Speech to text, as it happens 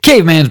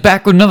Caveman's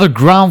back with another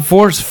Ground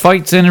Force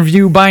Fights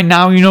interview. By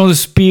now, you know the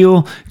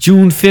spiel.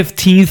 June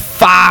 15th,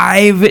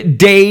 5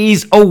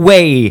 days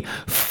away.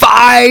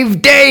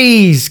 5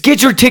 days!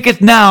 Get your tickets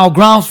now,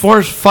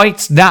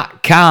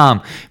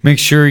 groundforcefights.com. Make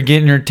sure you're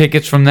getting your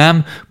tickets from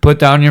them. Put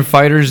down your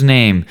fighter's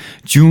name.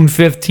 June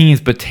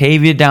 15th,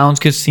 Batavia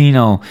Downs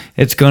Casino.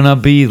 It's gonna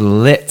be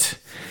lit.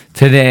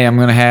 Today, I'm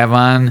gonna have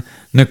on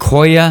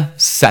Nikoya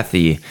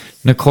Sethi.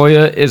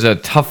 Nikoya is a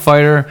tough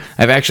fighter.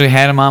 I've actually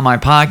had him on my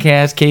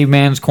podcast,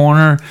 Caveman's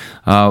Corner,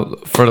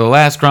 for the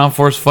last Ground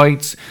Force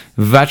Fights.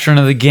 Veteran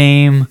of the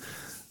game.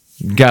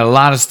 Got a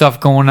lot of stuff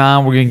going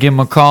on. We're going to give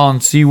him a call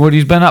and see what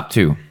he's been up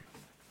to.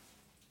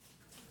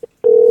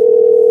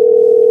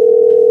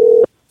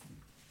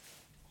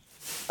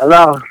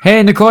 Hello.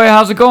 Hey, Nikoya,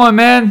 how's it going,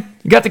 man?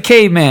 You got the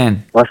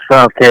Caveman. What's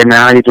up, Caveman?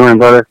 How you doing,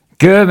 brother?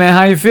 Good, man.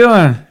 How you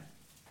feeling?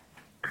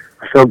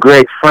 I feel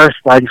great. First,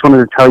 I just wanted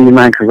to tell you,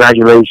 man,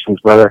 congratulations,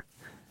 brother.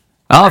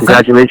 Oh,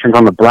 congratulations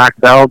on the black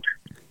belt.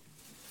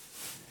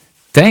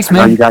 Thanks, I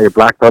know man. you got your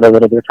black belt a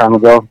little bit of time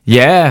ago.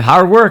 Yeah,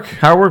 hard work.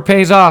 Hard work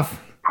pays off.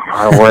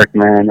 Hard work,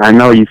 man. I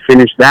know you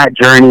finished that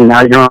journey.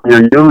 Now you're on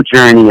your new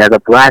journey as a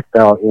black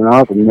belt. You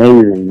know, it's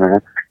amazing,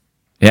 man.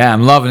 Yeah,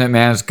 I'm loving it,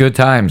 man. It's good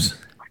times.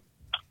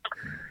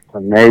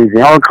 Amazing.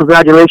 Oh,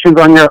 congratulations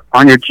on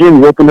your gym.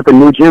 You opened up a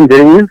new gym,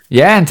 didn't you?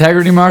 Yeah,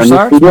 Integrity Martial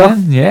Arts,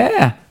 man.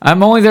 Yeah.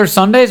 I'm only there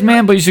Sundays,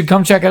 man, but you should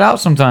come check it out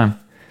sometime.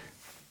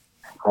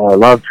 Oh, I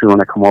love to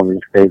when I come over to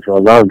the States. I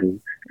love to.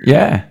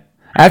 Yeah.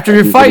 After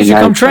your fight, you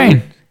should come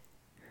train.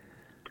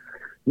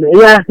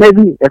 Yeah,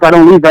 maybe if I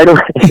don't leave right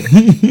away.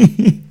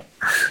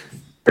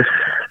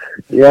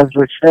 Yeah,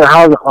 for sure.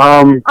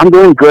 I'm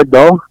doing good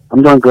though.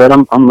 I'm doing good.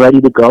 I'm ready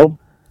to go.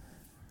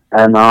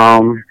 And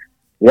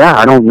yeah,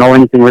 I don't know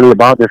anything really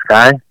about this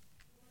guy.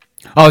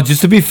 Oh, just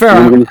to be fair,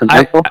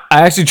 I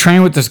actually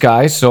train with this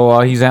guy,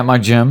 so he's at my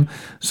gym.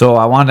 So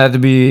I wanted that to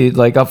be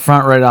like up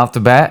front right off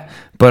the bat.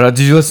 But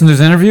did you listen to his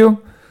interview?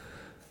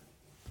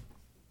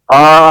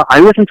 I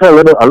listened to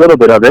a little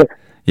bit of it.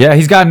 Yeah,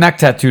 he's got a neck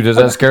tattoo. Does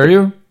that scare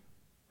you?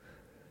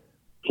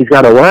 He's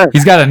got a what?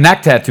 He's got a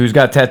neck tattoo. He's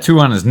got a tattoo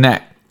on his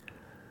neck.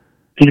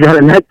 He's got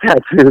a neck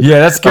tattoo. Yeah,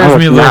 that scares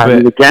me a little bit.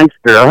 He's a gangster,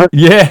 huh?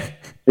 Yeah.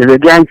 He's a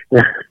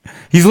gangster.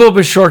 He's a little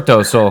bit short,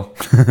 though, so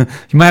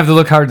you might have to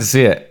look hard to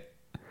see it.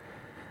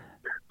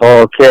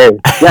 Okay.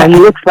 Yeah, he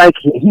looks like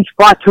he's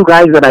fought two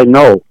guys that I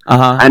know.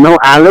 Uh-huh. I know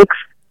Alex.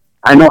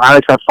 I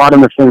fought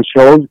in the same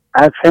shows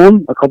as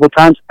him a couple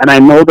times, and I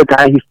know the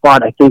guy he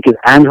fought, I think, is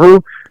Andrew. I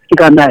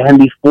think I met him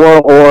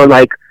before, or,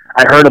 like,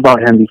 I heard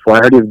about him before.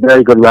 I heard he's a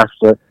very good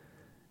wrestler,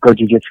 good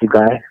jiu-jitsu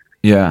guy.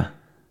 Yeah.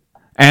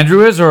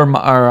 Andrew is, or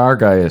our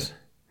guy is?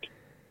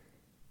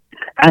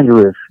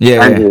 Andrew is.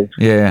 Yeah, Andrew.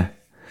 Yeah.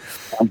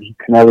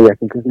 Canelli, I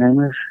think his name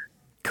is.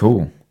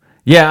 Cool.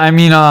 Yeah, I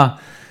mean,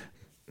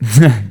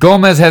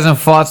 Gomez hasn't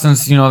fought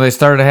since, they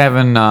started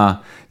having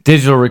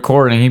digital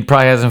recording. He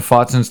probably hasn't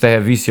fought since they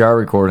have VCR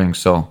recording,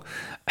 so.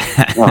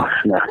 Oh,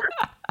 yeah.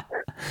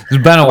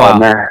 It's been a while.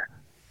 Man.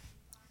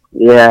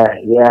 Yeah.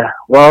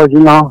 Well,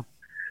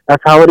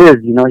 that's how it is.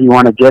 You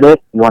want to get it,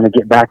 you want to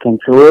get back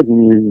into it,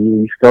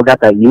 and you still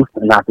got that youth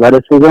and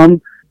athleticism,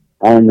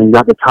 and you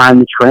got the time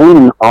to train,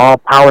 and all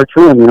power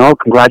to him,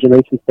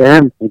 Congratulations to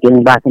him for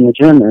getting back in the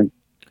gym and,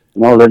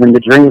 living the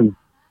dream.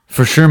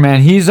 For sure,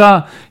 man. He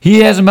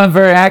hasn't been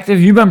very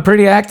active. You've been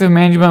pretty active,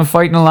 man. You've been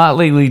fighting a lot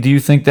lately. Do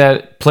you think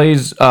that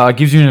gives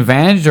you an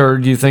advantage, or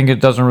do you think it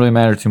doesn't really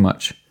matter too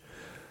much?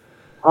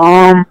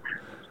 I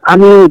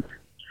mean,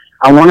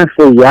 I want to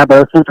say yeah, but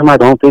at the same time, I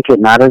don't think it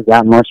matters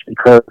that much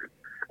because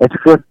it's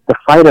just the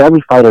fighter.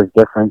 Every fighter is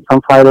different.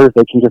 Some fighters,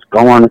 they can just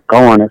go on it.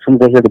 As soon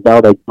as they hear the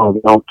bell, they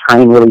don't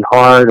train really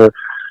hard, or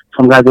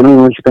some guys, they don't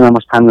even really spend that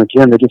much time in the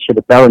gym. They just hear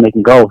the bell and they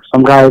can go.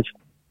 Some guys,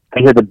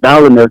 they hear the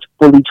bell and they're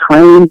fully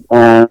trained,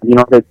 and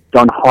they've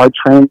done hard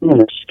training and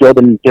they're skilled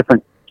in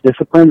different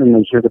disciplines, and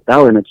they hear the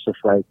bell and it's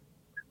just like,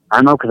 I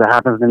don't know, because it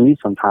happens to me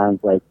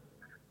sometimes. Like,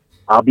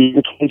 I'll be in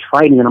the cage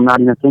fighting and I'm not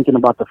even thinking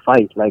about the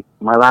fight. Like,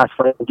 my last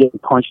fight, I'm getting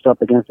punched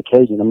up against the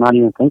cage and I'm not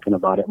even thinking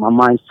about it. My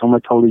mind's somewhere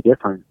totally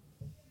different.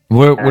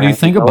 What do you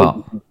think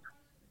about?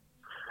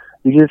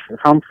 You just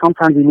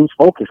sometimes you lose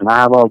focus, and I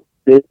have a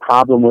big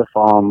problem with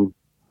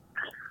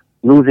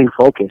losing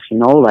focus,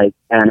 and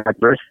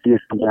adversity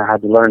is something I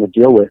had to learn to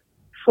deal with.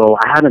 So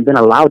I haven't been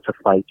allowed to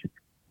fight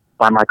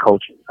by my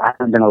coaches. I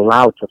haven't been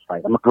allowed to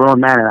fight. I'm a grown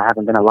man, and I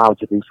haven't been allowed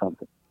to do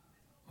something.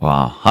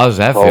 Wow, how does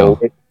that feel?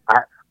 It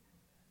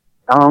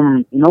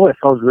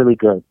feels really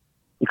good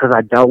because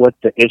I dealt with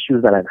the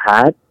issues that I've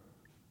had,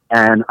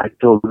 and I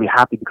feel really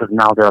happy because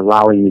now they're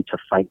allowing me to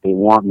fight. They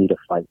want me to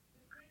fight,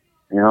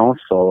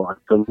 so I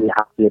feel really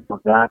happy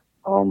about that.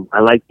 I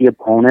like the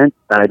opponent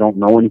that I don't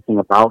know anything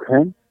about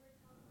him.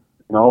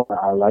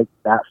 I like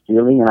that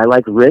feeling, and I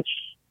like Rich,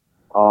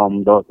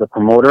 the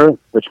promoter,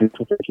 which he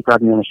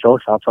brought me on the show.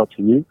 Shout out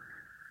to you.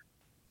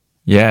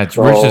 Yeah,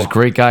 Rich is a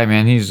great guy,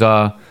 man. He's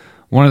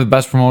one of the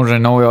best promoters I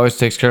know. He always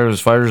takes care of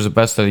his fighters the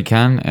best that he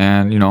can,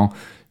 and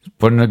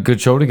putting a good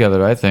show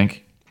together, I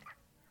think.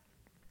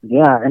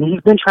 Yeah, and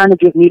he's been trying to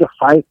get me to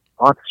fight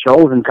on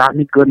shows and got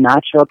me good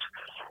matchups.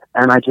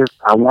 And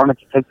I wanted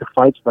to take the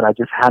fights, but I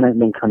just hadn't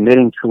been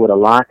committing to it a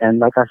lot. And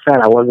like I said,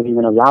 I wasn't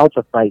even allowed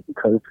to fight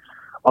because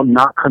of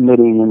not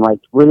committing and like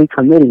really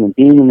committing and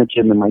being in the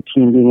gym and my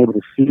team being able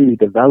to see me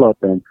develop.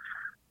 And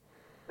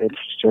it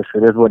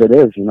is what it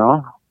is, you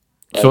know?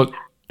 So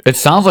it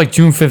sounds like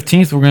June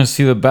 15th, we're going to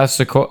see the best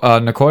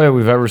Nicoya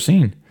we've ever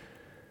seen.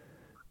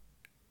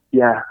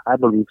 Yeah, I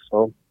believe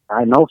so.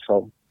 I know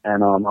so.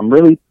 And I'm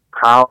really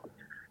proud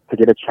to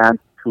get a chance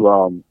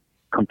to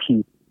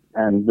compete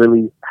and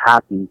really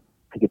happy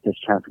to get this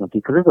chance to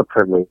compete because it's a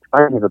privilege.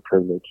 Fighting is a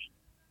privilege.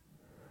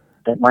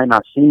 That might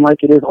not seem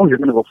like it is. Oh, you're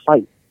going to go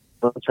fight.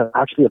 But it's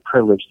actually a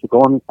privilege to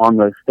go on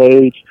the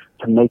stage,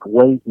 to make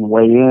weight and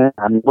weigh in.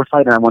 I mean, we're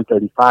fighting at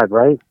 135,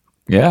 right?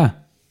 Yeah.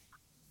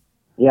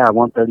 Yeah,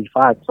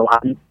 135. So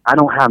I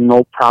don't have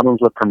no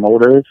problems with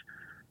promoters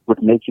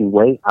with making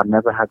weight. I've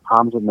never had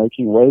problems with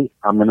making weight.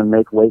 I'm going to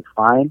make weight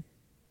fine.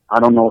 I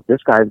don't know if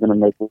this guy is going to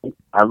make weight.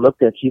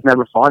 He's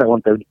never fought at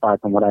 135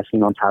 from what I've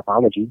seen on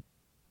Tapology.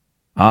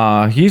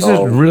 He's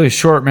just really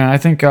short, man. I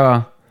think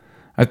I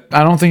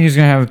don't think he's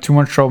gonna have too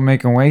much trouble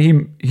making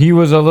weight. He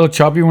was a little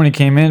chubby when he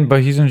came in,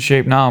 but he's in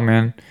shape now,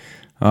 man.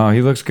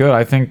 He looks good.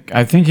 I think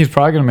he's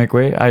probably gonna make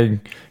weight. I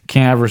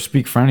can't ever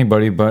speak for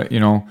anybody, but you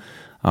know,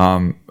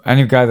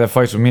 any guy that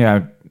fights with me,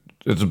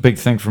 it's a big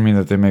thing for me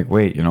that they make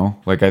weight. You know,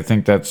 like I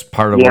think that's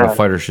part of what a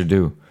fighter should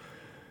do.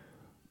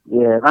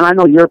 Yeah, and I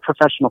know you're a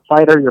professional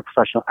fighter. You're a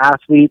professional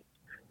athlete.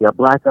 You're a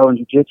black belt in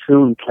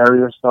jiu-jitsu. You carry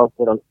yourself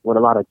with a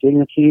lot of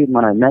dignity.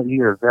 When I met you,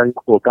 you're a very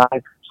cool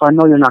guy. So I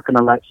know you're not going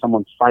to let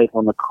someone fight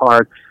on the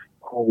card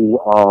who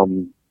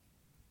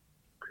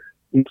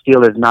you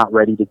feel is not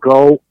ready to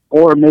go,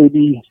 or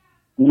maybe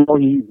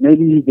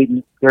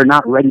they're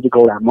not ready to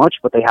go that much,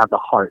 but they have the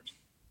heart.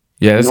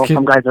 Yeah,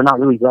 some guys are not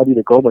really ready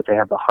to go, but they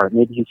have the heart.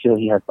 Maybe you feel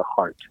he has the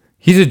heart.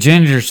 He's a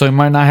ginger, so he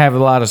might not have a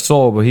lot of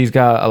soul, but he's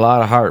got a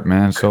lot of heart,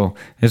 man. So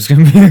it's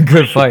going to be a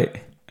good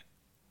fight.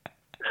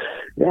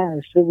 Yeah,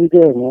 it should be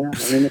good, man.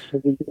 I mean, it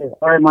should be good.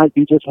 Or it might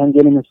be just him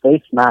getting his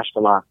face smashed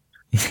a lot.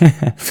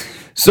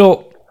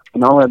 So,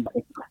 you know,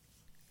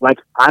 like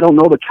I don't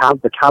know the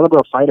caliber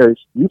of fighters.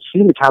 You've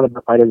seen the caliber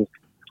of fighters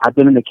I've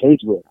been in the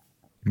cage with.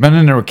 Been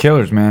in there with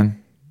killers,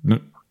 man.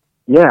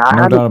 Yeah,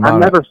 I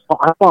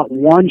fought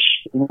one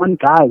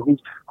guy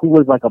who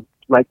was like a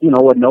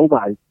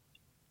nobody.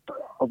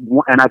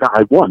 And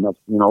I won, you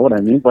know what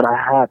I mean? But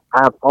I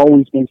have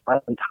always been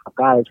fighting top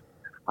guys.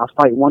 I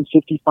fight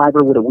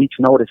 155er with a week's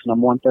notice, and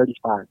I'm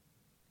 135.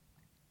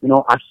 You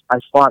know, I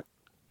fought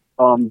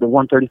the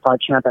 135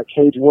 champ at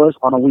Cage Wars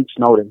on a week's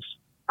notice.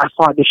 I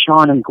fought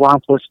Deshaun and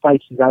Ground Force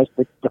fights. You guys,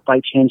 the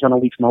fight changed on a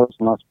week's notice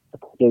when I was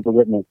David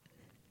Whitman.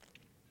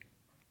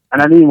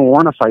 And I didn't even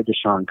want to fight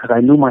Deshaun because I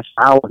knew my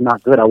style was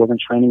not good. I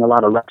wasn't training a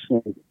lot of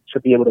wrestling to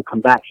be able to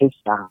combat his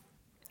style.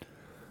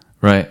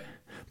 Right.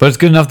 But it's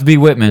good enough to be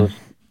Whitman.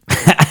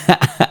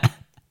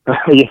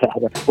 Yeah.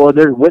 Well,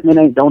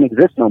 Whitman don't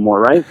exist no more,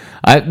 right?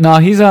 No,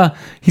 he's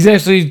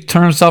actually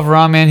turned himself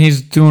around, man.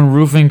 He's doing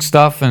roofing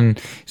stuff, and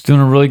he's doing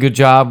a really good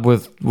job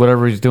with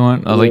whatever he's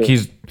doing. Like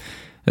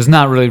it's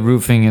not really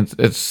roofing;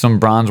 it's some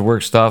bronze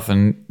work stuff.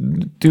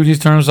 And dude, he's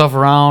turned himself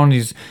around.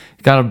 He's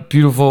got a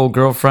beautiful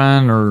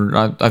girlfriend, or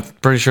I'm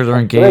pretty sure they're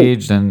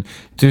engaged. Great. And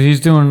dude,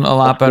 he's doing a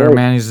lot better,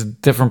 man. He's a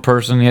different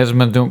person. He hasn't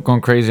been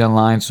going crazy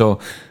online. So,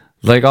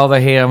 like all the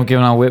hate I'm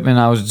giving on Whitman,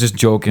 I was just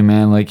joking,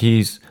 man. Like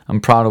I'm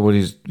proud of what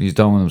he's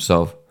done with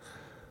himself.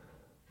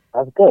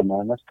 That's good,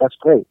 man. That's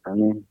great. I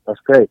mean, that's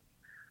great.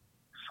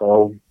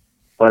 So,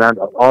 but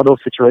all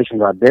those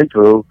situations I've been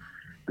through,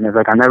 and it's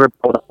like I never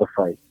pulled up a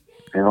fight.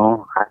 You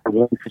know, I had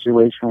one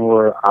situation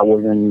where I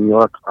was in New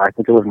York. I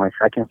think it was my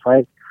second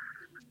fight,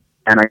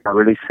 and I got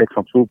really sick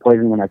from food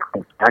poisoning, and I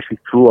actually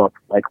threw up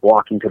like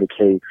walking to the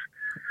cage.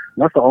 And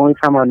that's the only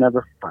time I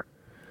never fought.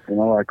 You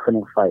know, I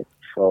couldn't fight.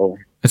 So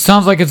it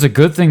sounds like it's a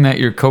good thing that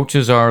your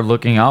coaches are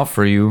looking out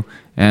for you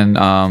and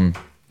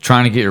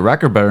trying to get your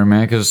record better,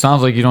 man. Because it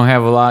sounds like you don't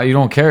have a lot. You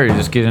don't care. You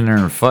just get in there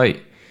and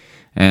fight.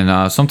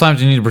 And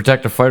sometimes you need to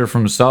protect a fighter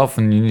from himself,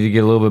 and you need to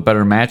get a little bit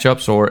better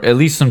matchups, or at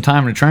least some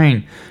time to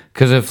train.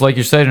 Because if, like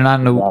you said, you're not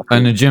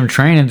in the gym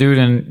training, dude,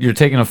 and you're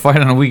taking a fight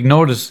on a week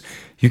notice,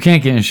 you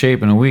can't get in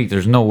shape in a week.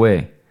 There's no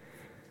way.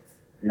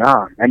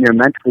 Nah, and you're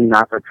mentally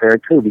not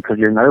prepared too, because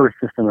your nervous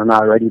system is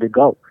not ready to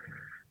go.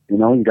 You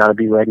know, you got to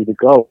be ready to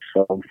go.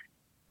 So,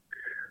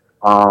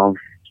 I'm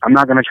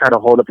not going to try to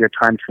hold up your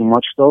time too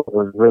much, though. It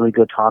was really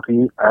good talking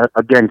to you.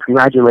 Again,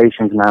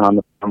 congratulations, man,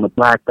 on the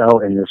black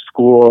belt and your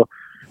school.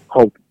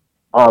 Hope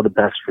all the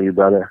best for you,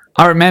 brother.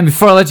 All right, man,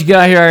 before I let you get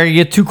out here, I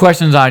get two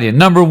questions out of you.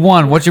 Number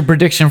one, what's your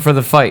prediction for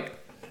the fight?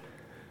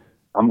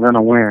 I'm going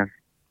to win.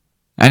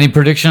 Any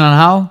prediction on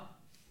how?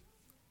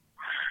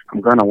 I'm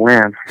going to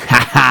win.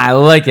 I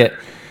like it.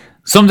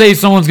 Someday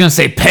someone's going to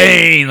say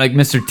pain like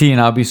Mr. T,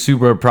 and I'll be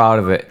super proud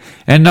of it.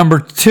 And number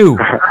two,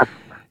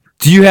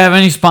 do you have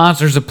any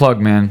sponsors to plug,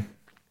 man?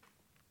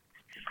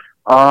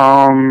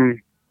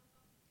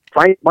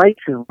 Fight Bites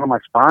is one of my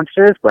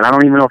sponsors, but I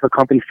don't even know if the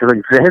company still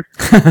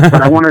exists.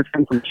 But I want to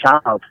send some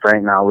shout-outs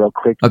right now real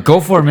quick. Go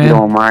for it, man. If you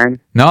don't mind.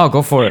 No,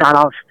 go for it.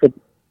 Shout-outs to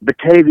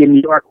Batavia,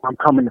 New York, where I'm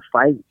coming to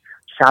fight.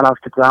 Shout outs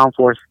to Ground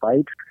Force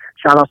Fights.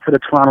 Shout outs to the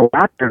Toronto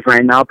Raptors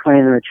right now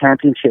playing in the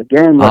championship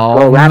game. Let's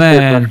go, Raptors.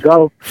 Man. Let's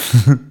go.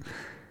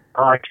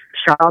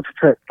 Shout outs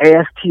to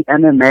AST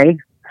MMA.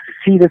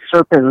 See the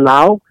Serpent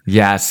Lau.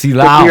 Yeah, see Sabir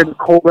Lau. the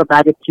Cobra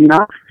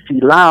Bagatina. See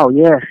Lau,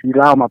 yeah, see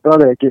Lau, my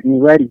brother, getting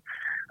me ready.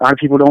 A lot of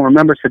people don't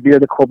remember Sabir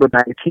the Cobra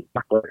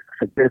Bagatina, but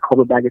Sabir the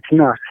Cobra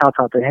Bagatina, shout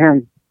out to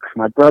him,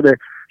 my brother.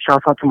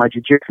 Shout out to my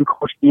jiu-jitsu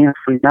coach, Ian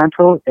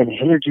Fremantle, and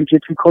his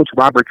jiu-jitsu coach,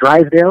 Robert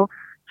Drysdale.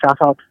 Shout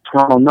out to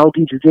Toronto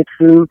Nogi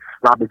Jiu-Jitsu,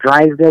 Robert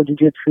Drysdale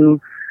Jiu-Jitsu.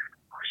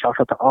 Shout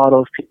out to all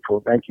those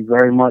people. Thank you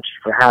very much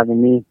for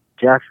having me,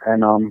 Jeff,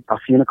 and I'll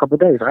see you in a couple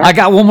of days, all right? I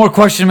got one more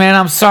question, man.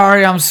 I'm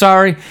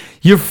sorry.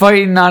 You're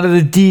fighting out of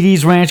the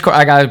DD's Ranch Corner.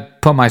 I got to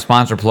put my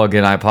sponsor plug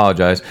in. I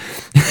apologize.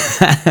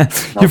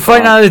 You're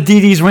fighting out of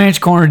the DD's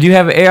Ranch Corner. Do you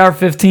have an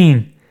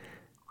AR-15?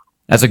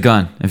 That's a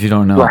gun, if you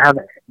don't know.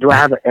 Do I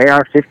have an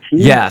AR-15?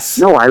 Yes.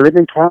 No, I live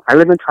in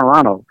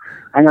Toronto.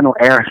 I ain't got no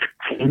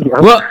AR-15.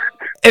 Yo. Well,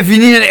 if you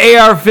need an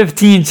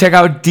AR-15, check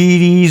out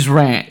DD's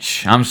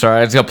Ranch. I'm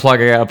sorry. That's a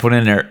plug I got to put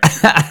in there.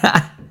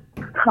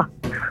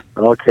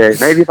 Okay,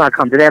 maybe if I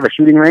come, do they have a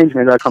shooting range?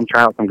 Maybe I'll come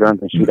try out some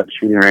guns and shoot up the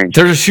shooting range.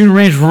 There's a shooting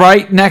range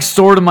right next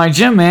door to my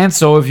gym, man.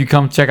 So if you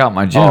come check out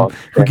my gym,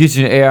 we'll get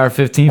you an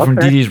AR-15 from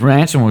DD's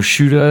Ranch and we'll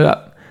shoot it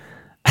up.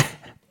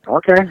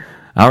 Okay.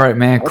 All right,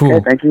 man. Cool.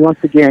 Okay, thank you once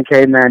again,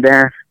 Caveman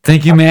Dan.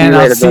 Thank you, man.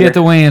 I'll see you at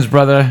the weigh-ins,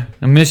 brother.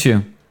 I miss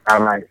you.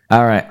 All right.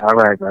 All right. All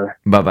right, brother.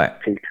 Bye-bye.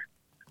 Peace.